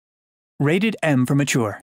Rated M for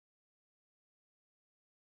mature.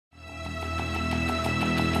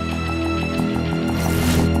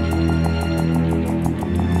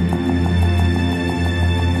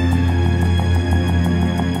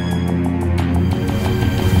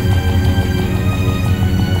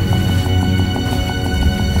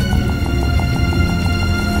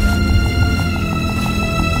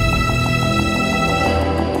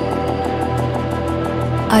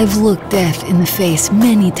 I've looked death in the face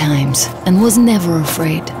many times and was never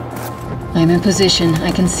afraid. I'm in position.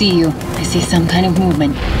 I can see you. I see some kind of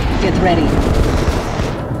movement. Get ready.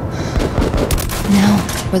 Now,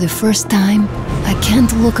 for the first time, I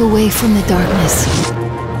can't look away from the darkness.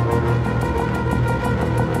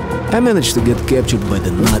 I managed to get captured by the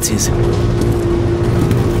Nazis.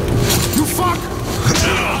 You fuck!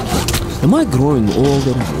 Am I growing old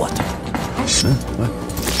or what? Huh?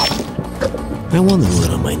 What? I wonder what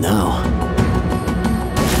am I now?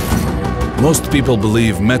 Most people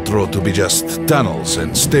believe metro to be just tunnels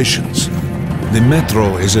and stations. The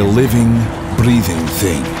metro is a living, breathing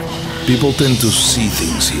thing. People tend to see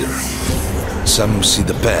things here. Some see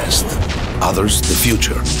the past, others the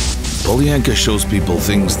future. Polyanka shows people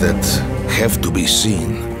things that have to be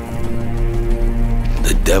seen.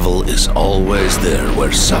 The devil is always there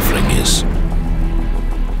where suffering is.